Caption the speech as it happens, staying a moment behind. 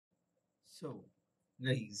So,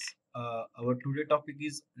 guys, our today topic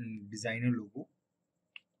is design a logo,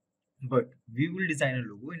 but we will design a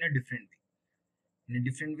logo in a different way. In a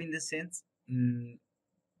different way, in the sense,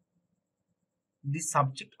 the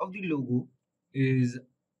subject of the logo is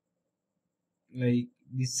like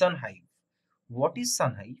the sun hive. What is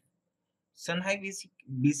sun hive? Sun hive is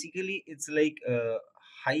basically it's like a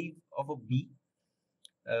hive of a bee.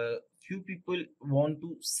 Few people want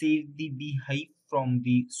to save the beehive from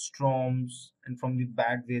the storms and from the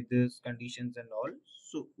bad weathers conditions and all.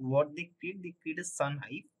 So what they create a sun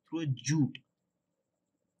hive through a jute.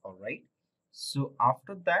 All right. So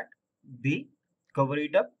after that, they cover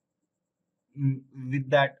it up with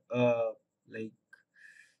that like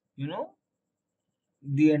you know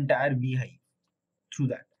the entire beehive through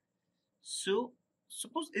that. So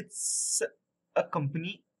suppose it's a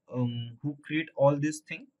company who create all this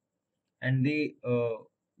thing, and they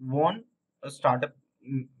want a startup,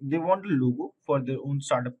 they want a logo for their own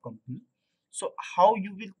startup company. So how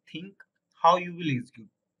you will think, how you will execute?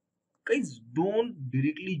 Guys, don't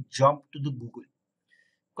directly jump to the Google,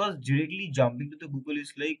 because directly jumping to the Google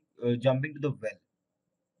is like jumping to the well.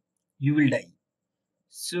 You will die.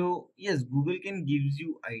 So yes, Google can gives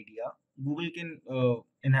you idea, Google can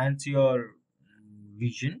enhance your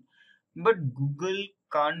vision, but Google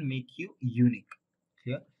can't make you unique.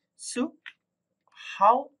 Yeah. So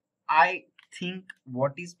how I think,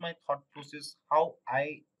 what is my thought process, how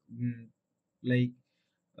I mm, like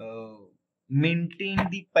maintain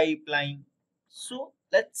the pipeline. So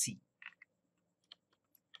let's see.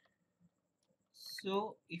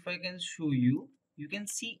 So if I can show you, you can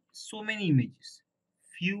see so many images.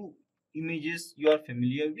 Few images you are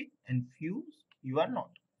familiar with and few you are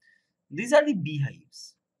not. These are the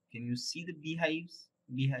beehives. Can you see the beehives?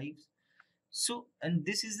 So, and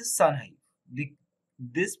this is the sun hive.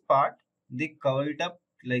 This part they cover it up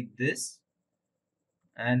like this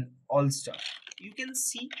and all stuff. You can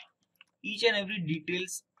see each and every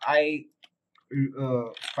details. I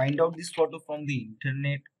find out this photo from the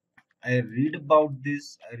internet. I read about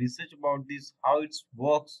this. I research about this, how it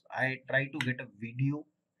works. I try to get a video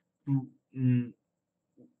to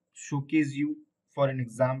showcase you for an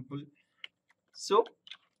example. So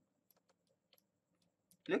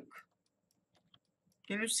look,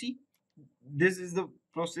 can you see? This is the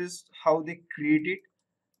process how they create it,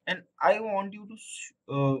 and I want you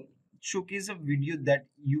to showcase a video that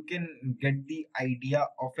you can get the idea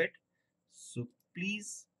of it. So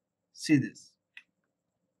please see this.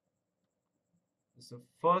 So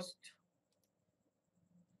first,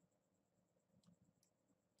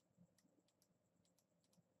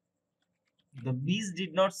 the bees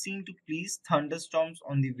did not seem to please thunderstorms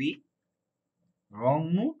on the way.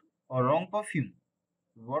 Wrong mood or wrong perfume?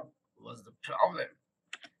 What was the problem?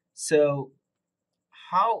 So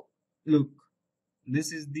how, look,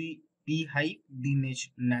 this is the beehive, the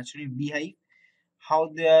natural beehive.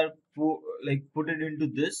 How they are put it into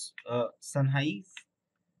this sun hive.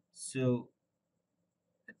 So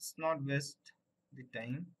let's not waste the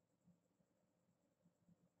time.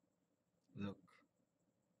 Look,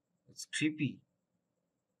 it's creepy.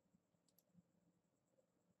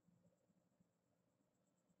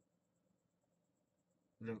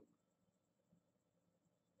 Look,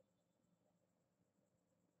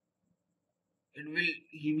 it will,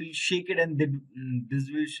 he will shake it, and then this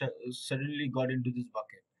will suddenly got into this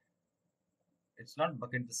bucket. It's not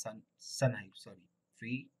bucket, the sun hive. Sorry.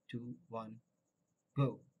 3, 2, 1,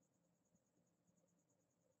 go.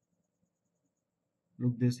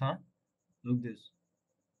 Look this, huh? Look this.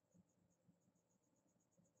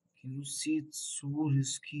 Can you see? It's so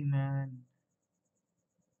risky, man.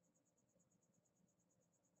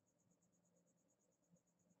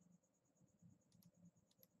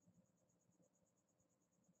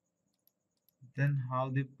 Then how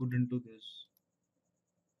they put into this?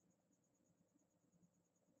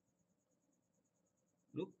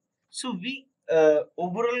 Look. So we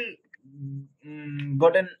overall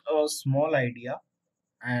gotten a small idea,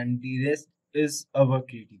 and the rest is our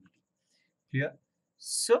creativity. Clear?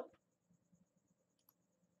 So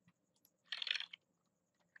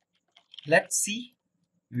let's see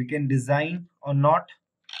we can design or not.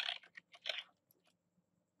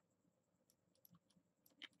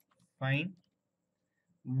 Fine.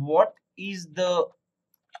 What is the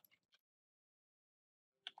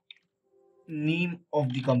name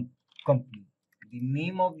of the company? The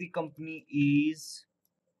name of the company is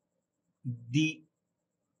the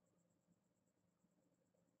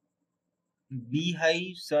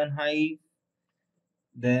Beehive, Sunhive,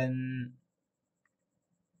 then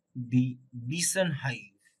the Beeson Hive.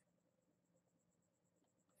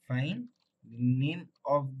 Fine. The name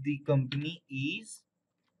of the company is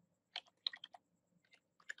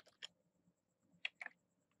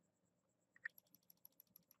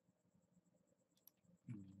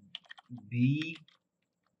B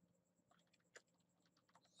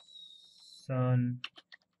Sun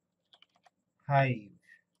Hive.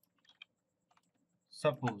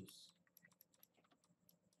 Suppose.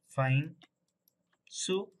 Fine.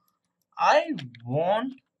 So I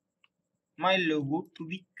want my logo to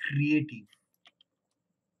be creative.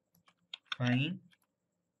 Fine.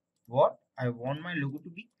 What? I want my logo to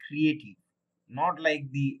be creative, not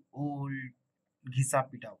like the old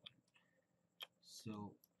Ghisapita one.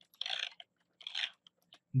 So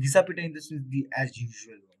Ghisapita in this is the as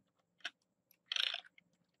usual one.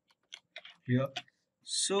 Here.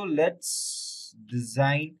 So let's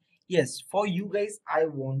design. Yes, for you guys, I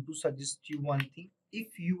want to suggest you one thing.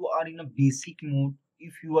 If you are in a basic mode,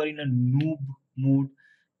 if you are in a noob mode,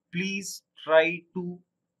 please try to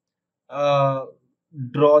uh,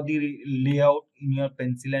 draw the layout in your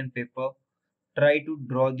pencil and paper. Try to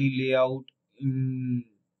draw the layout in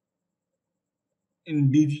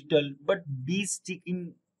digital, but be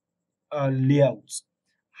sticking layouts.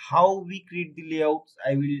 How we create the layouts,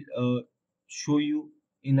 I will show you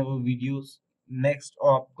in our videos next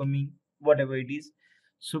or upcoming, whatever it is.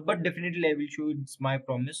 So, but definitely I will show you. It's my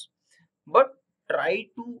promise. But try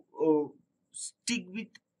to stick with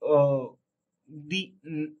the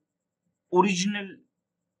original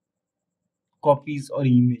copies or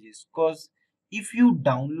images, because if you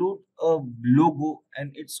download a logo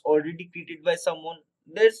and it's already created by someone,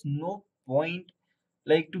 there's no point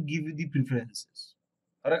like to give you the preferences,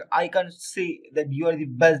 or I can't say that you are the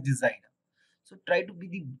best designer. So try to be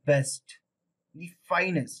the best, the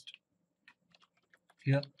finest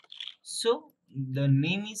here. So the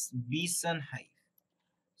name is Beeson Hive.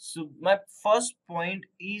 So my first point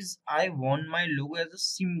is I want my logo as a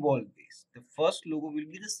symbol based. The first logo will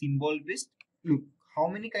be the symbol based. Look, how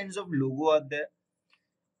many kinds of logo are there?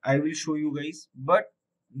 I will show you guys. But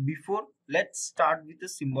before, let's start with the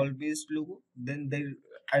symbol based logo. Then there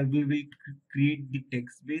will create the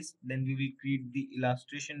text based. Then we will create the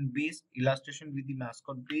illustration based. Illustration with the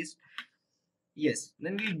mascot based. Yes.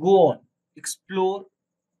 Then we'll go on. Explore,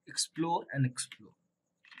 explore, and explore.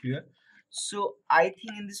 Clear? So I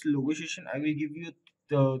think in this logo session, I will give you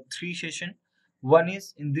the three session. One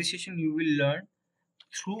is in this session you will learn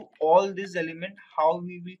through all these element how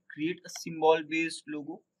we will create a symbol based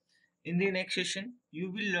logo. In the next session, you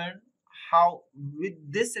will learn how with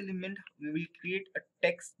this element we will create a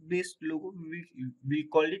text based logo. We will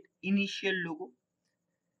call it initial logo.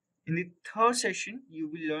 In the third session, you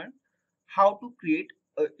will learn how to create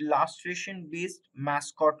a illustration based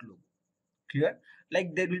mascot logo. Clear?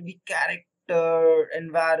 Like there will be character,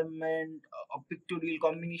 environment, a pictorial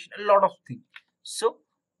combination, a lot of things. So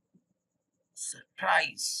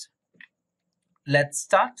surprise. Let's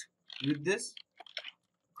start with this.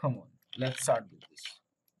 Come on, let's start with this.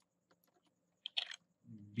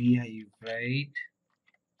 Beehive, right?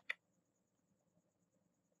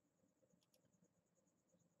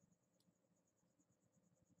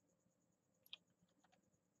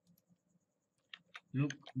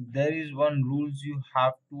 Look, there is one rules you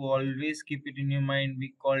have to always keep it in your mind.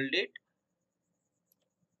 We called it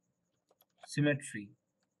symmetry.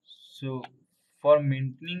 So for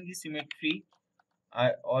maintaining the symmetry,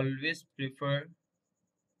 I always prefer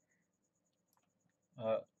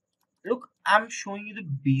uh, look, I'm showing you the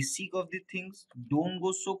basic of the things. Don't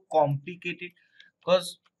go so complicated,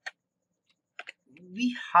 because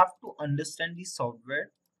we have to understand the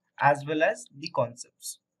software as well as the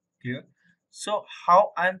concepts. Clear? So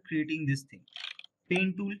how I'm creating this thing?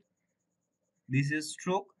 Paint tool. This is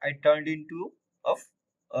stroke. I turned into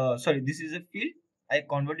a sorry. This is a field. I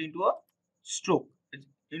convert into a stroke. It's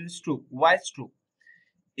in stroke. Why stroke?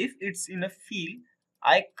 If it's in a field,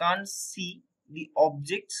 I can't see the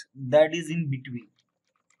objects that is in between,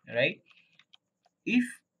 right? If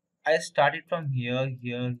I started from here,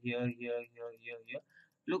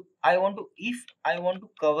 look, I want to, if I want to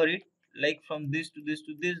cover it like from this to this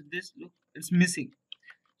to this, look, it's missing.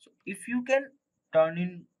 So if you can turn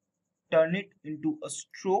in, turn it into a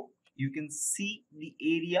stroke, you can see the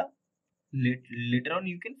area. Later on,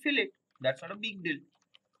 you can fill it. That's not a big deal.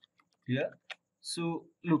 Here, so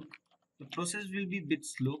look, the process will be a bit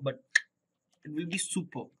slow, but it will be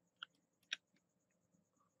super.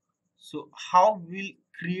 So how we'll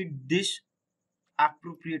create this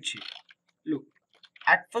appropriate shape? Look,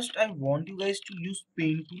 at first I want you guys to use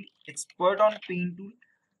paint tool, expert on paint tool.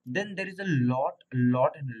 Then there is a lot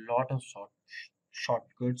of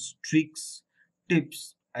shortcuts, tricks,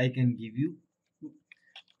 tips I can give you.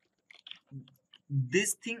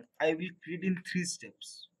 this thing I will create in 3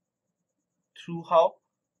 steps. Through how?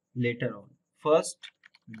 Later on. First,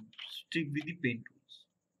 stick with the pen tools.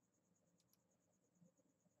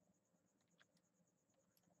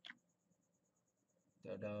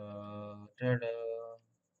 Ta-da, ta-da.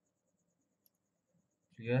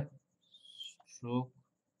 Clear? Stroke.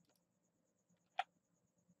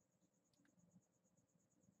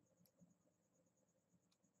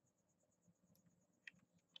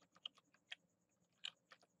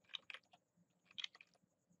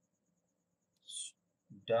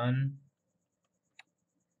 Done.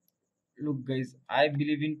 Look, guys, I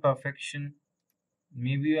believe in perfection.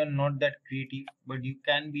 Maybe you are not that creative, but you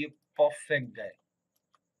can be a perfect guy.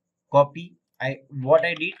 Copy. What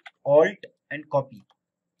I did, Alt and copy.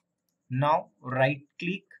 Now right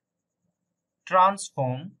click,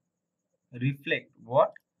 transform, reflect.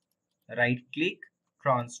 What? Right click,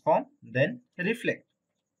 transform, then reflect.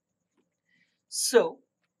 So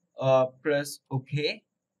press OK.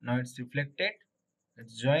 Now it's reflected.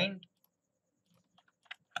 It's joined.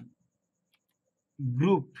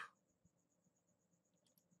 Group.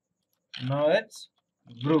 Now it's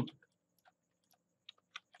grouped.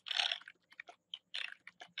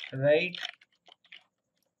 Right.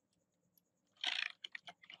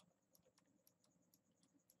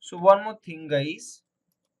 So one more thing, guys.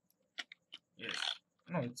 Yes.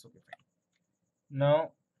 No, it's okay. Fine.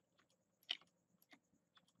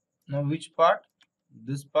 Now which part?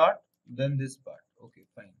 This part, then this part. Okay,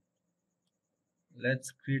 fine.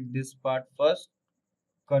 Let's create this part first.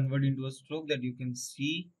 Convert into a stroke that you can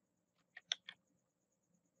see.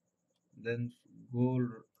 Then go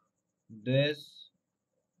this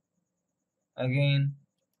again.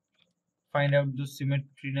 Find out the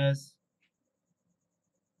symmetriness.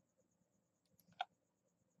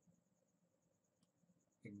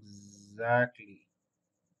 Exactly.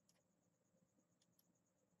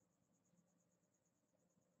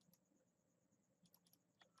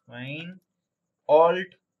 Fine.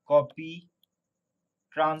 Alt, copy,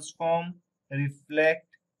 transform, reflect.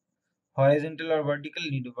 Horizontal or vertical?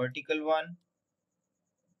 Need a vertical one.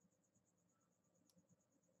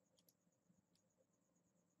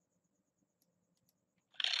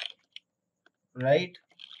 Right.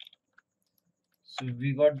 So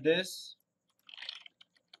we got this.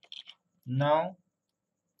 Now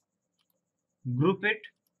group it,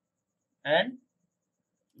 and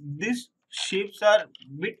these shapes are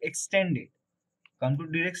bit extended. Come to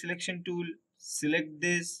direct selection tool, select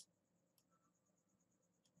this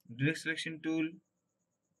direct selection tool,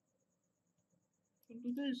 you can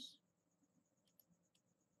do this,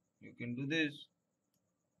 you can do this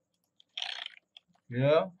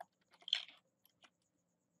here,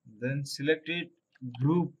 then select it,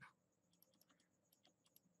 group,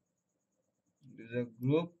 this is a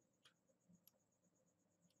group,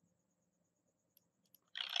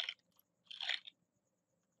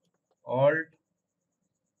 alt,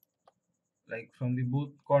 like from the both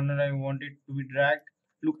corner I want it to be dragged.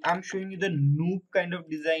 Look, I'm showing you the noob kind of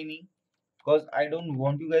designing because I don't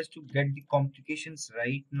want you guys to get the complications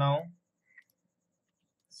right now.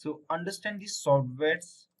 So understand the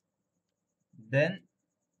softwares, then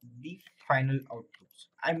the final outputs.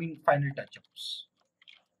 I mean final touch-ups.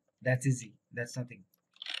 That's easy. That's nothing.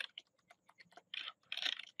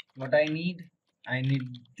 What I need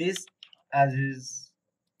this as is.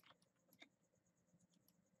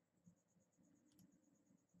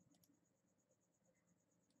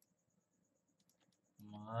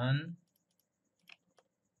 One,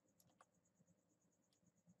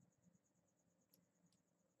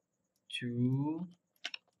 two.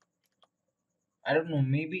 I don't know.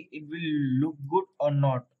 Maybe it will look good or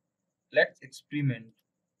not. Let's experiment.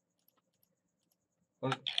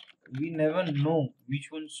 Because we never know which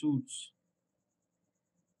one suits.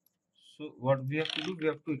 So what we have to do, we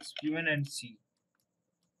have to experiment and see.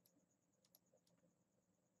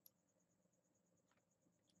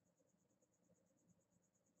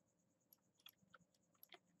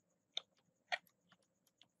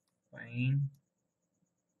 Fine.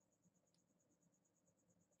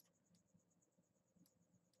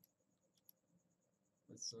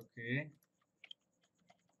 That's okay.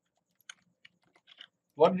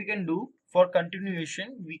 What we can do for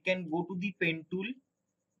continuation, we can go to the pen tool.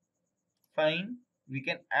 Fine. We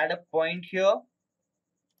can add a point here.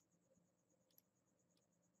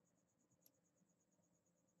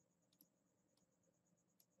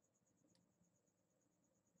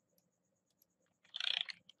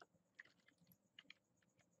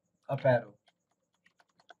 Up arrow.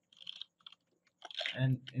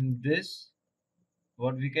 And in this,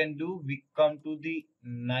 what we can do, we come to the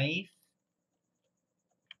knife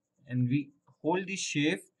and we hold the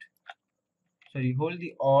hold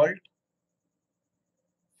the alt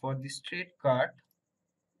for the straight cut,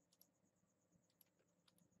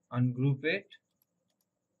 ungroup it,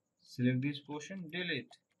 select this portion, delete.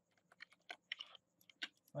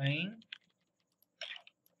 Fine.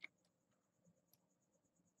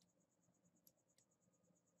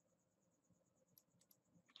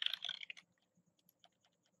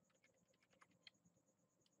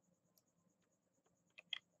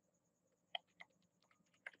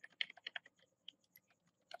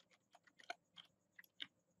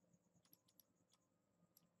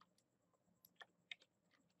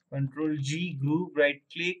 Control G, group, right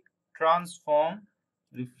click, transform,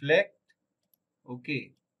 reflect.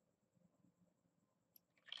 Okay.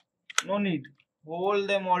 No need. Hold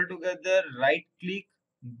them all together, right click,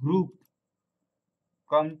 group.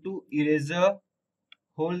 Come to eraser,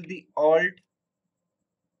 hold the alt,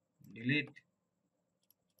 delete.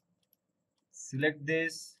 Select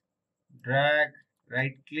this, drag,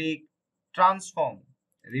 right click, transform,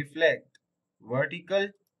 reflect, vertical.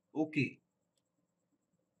 Okay.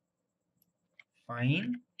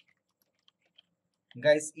 Fine.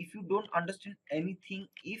 Guys, if you don't understand anything,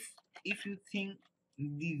 if you think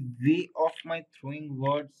the way of my throwing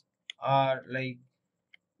words are like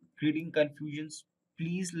creating confusions,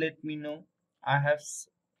 please let me know. I have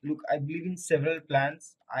look, I believe in several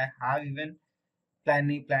plans. I have even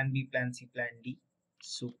plan A, plan B, plan C, plan D.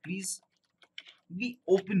 So please be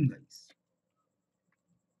open, guys.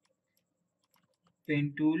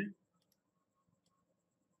 Pen tool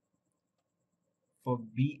for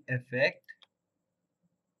B effect,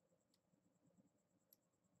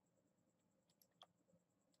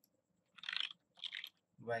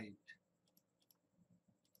 white.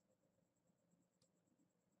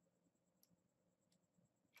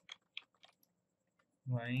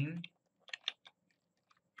 Fine.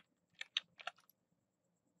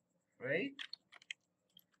 Right.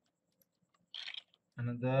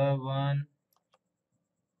 Another one.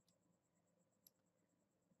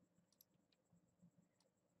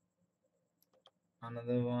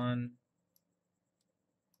 Another one.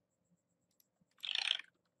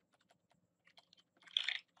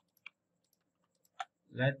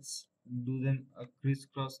 Let's do them a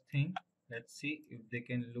crisscross thing. Let's see if they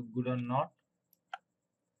can look good or not.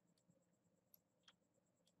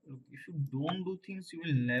 Look, if you don't do things, you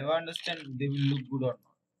will never understand they will look good or not.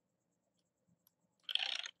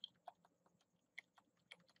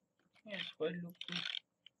 Yes, quite look good.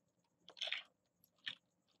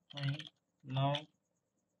 Fine. Now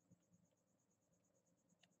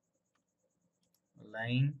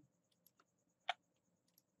line.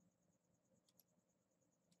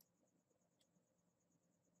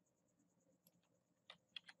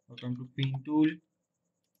 Welcome to pen tool.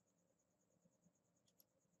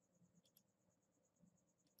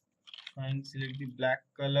 Fine. Select the black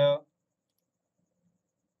color.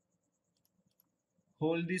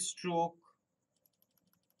 Hold the stroke.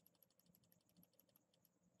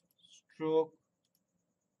 Stroke.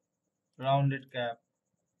 Rounded cap.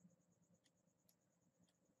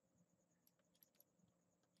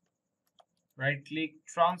 Right click.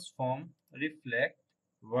 Transform. Reflect.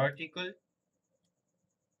 Vertical.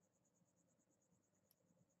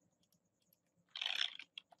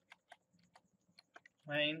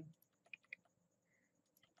 Fine.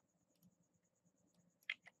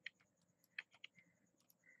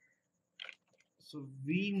 So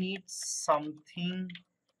we need something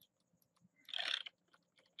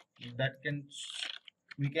that can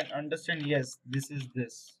we can understand. Yes, this is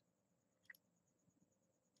this.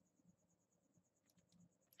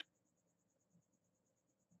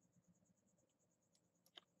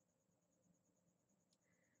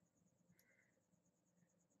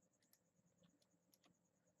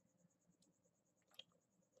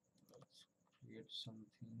 Let's create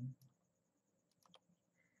something.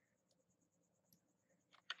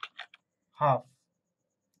 Half.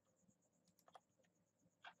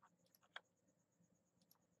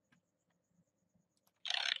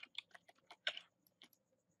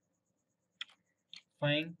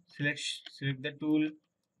 Fine. Select the tool,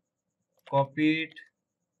 copy it.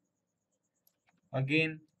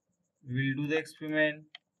 Again, we will do the experiment.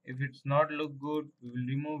 If it's not look good, we will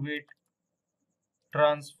remove it.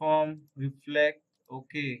 Transform, reflect.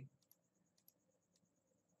 Okay.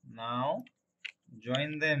 Now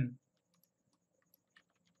join them.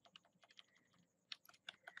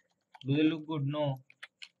 Do they look good? No.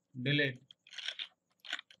 Delete.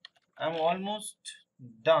 I'm almost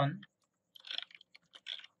done,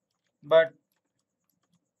 but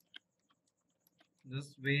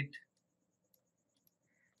just wait.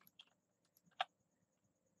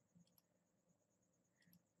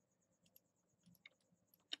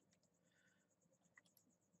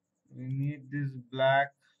 make this black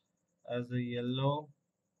as a yellow.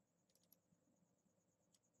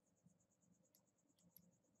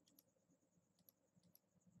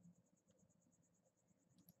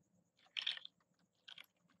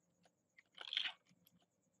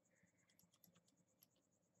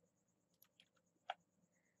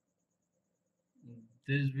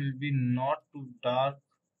 This will be not too dark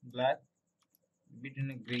black, bit in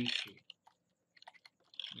a gray shade.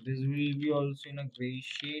 This will be also in a gray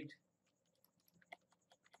shade.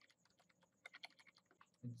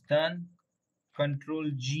 It's done.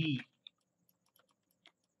 Control G.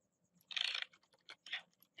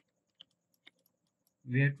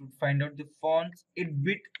 We have to find out the fonts. It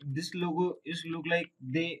bit this logo is look like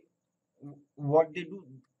they what they do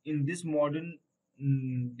in this modern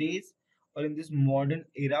days, or in this modern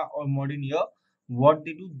era or modern year. What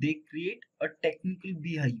they do, they create a technical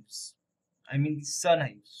beehives. I mean the sun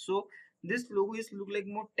hives. So this logo is look like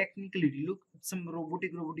more technicality. Look, some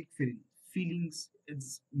robotic feelings it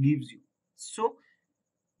gives you. So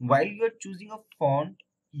while you are choosing a font,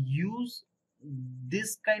 use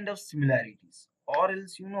this kind of similarities, or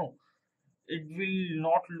else it will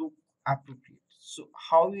not look appropriate. So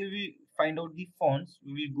how we will find out the fonts?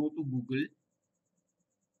 We will go to Google.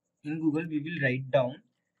 In Google we will write down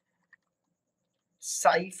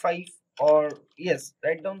sci-fi, or yes,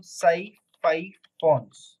 write down sci-fi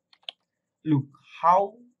fonts. Look,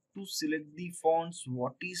 how to select the fonts,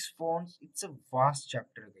 what is fonts, it's a vast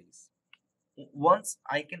chapter, guys. Once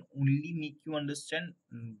I can only make you understand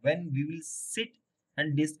when we will sit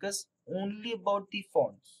and discuss only about the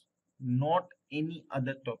fonts, not any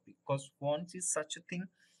other topic, because fonts is such a thing,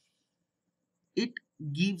 it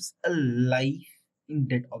gives a life in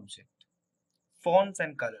dead object. Fonts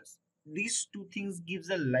and colors, these two things gives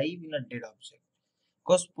a life in a dead object,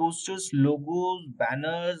 because posters, logos,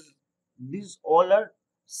 banners, these all are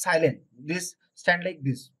silent, this stand like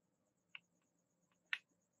this,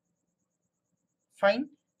 fine.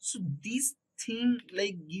 So these thing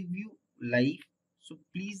like give you life, so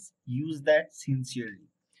please use that sincerely.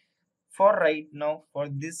 For right now, for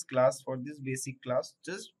this class, for this basic class,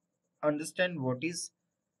 just understand what is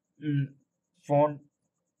font,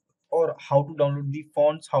 or how to download the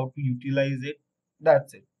fonts, how to utilize it.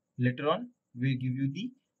 That's it. Later on we'll give you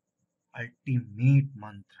the ultimate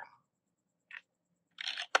mantra.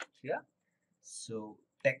 Yeah. So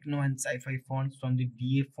techno and sci-fi fonts from the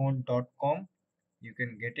dafont.com, you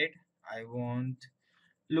can get it. I want,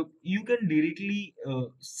 look, you can directly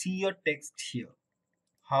see your text here.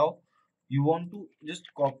 How? You want to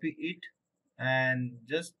just copy it, and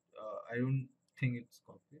just I don't think it's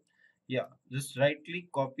copied. Yeah, just right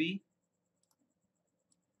click, copy,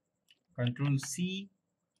 control C,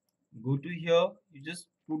 go to here, you just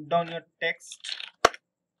put down your text,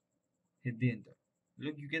 hit the enter.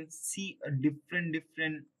 Look, you can see a different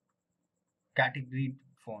category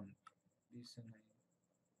font.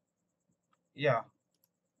 Yeah,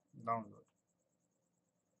 download.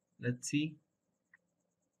 Let's see.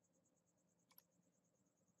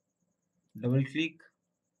 Double click,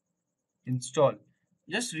 install.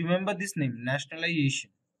 Just remember this name, nationalization.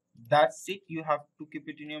 That's it. You have to keep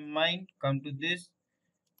it in your mind. Come to this,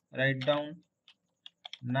 write down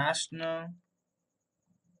nationalization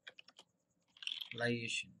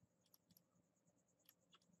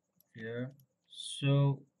here.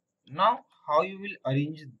 So now how you will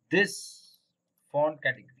arrange this font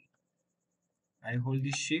category? I hold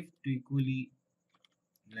the shift to equally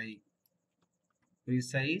like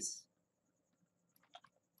precise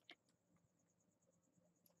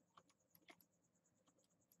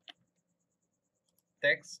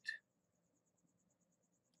text.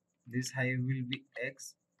 This high will be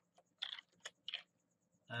X,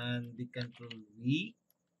 and the control V,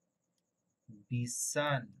 B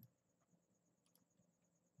sun,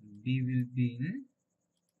 B will be in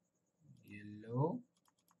yellow,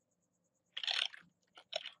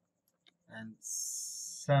 and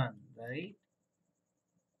sun, right?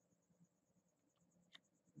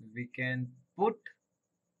 We can put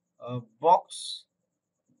a box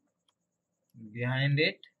behind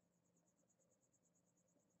it,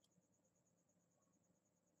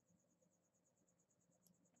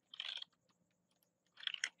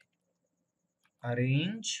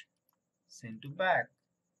 arrange, send to back.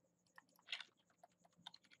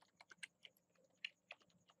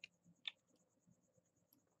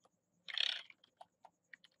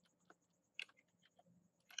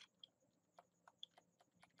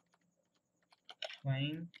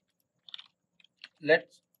 Fine.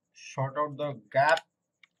 Let's short out the gap.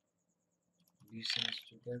 These things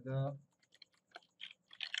together.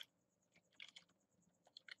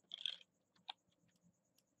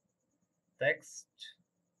 text,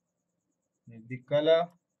 with the color,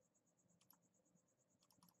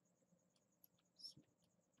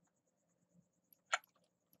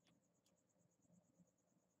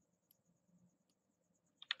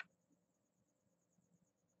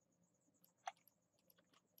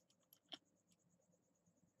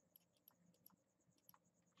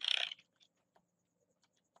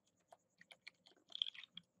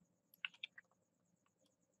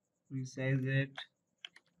 resize it,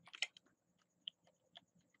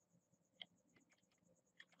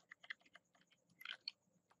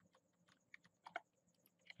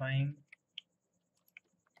 fine.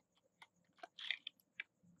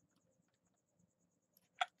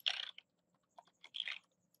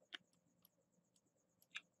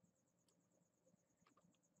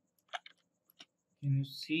 Can you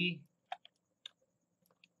see?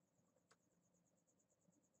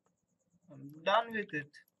 I'm done with it.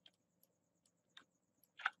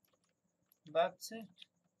 That's it.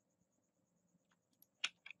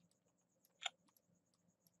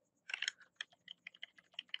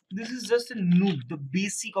 This is just a noob, the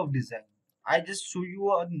basic of design. I just show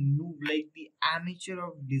you a noob, like the amateur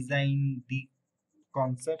of design, the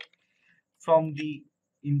concept from the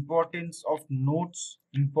importance of notes,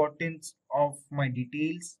 importance of my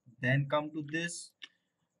details, then come to this.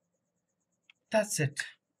 That's it.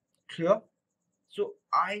 Clear? So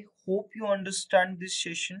I hope you understand this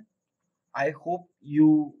session. I hope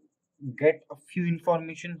you get a few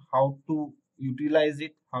information how to utilize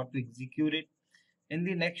it, how to execute it. In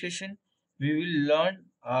the next session, we will learn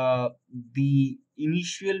the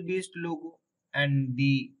initial based logo, and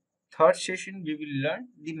the third session we will learn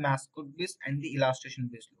the mascot based and the illustration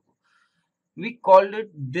based logo. We called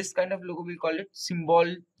it this kind of logo. We called it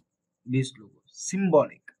symbol based logo,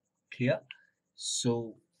 symbolic. Clear?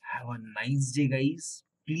 So have a nice day, guys.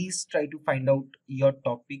 Please try to find out your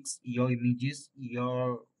topics, your images,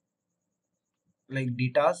 your like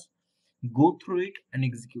datas. Go through it and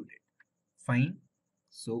execute it. Fine.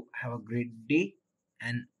 So have a great day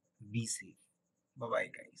and be safe. Bye bye,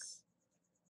 guys.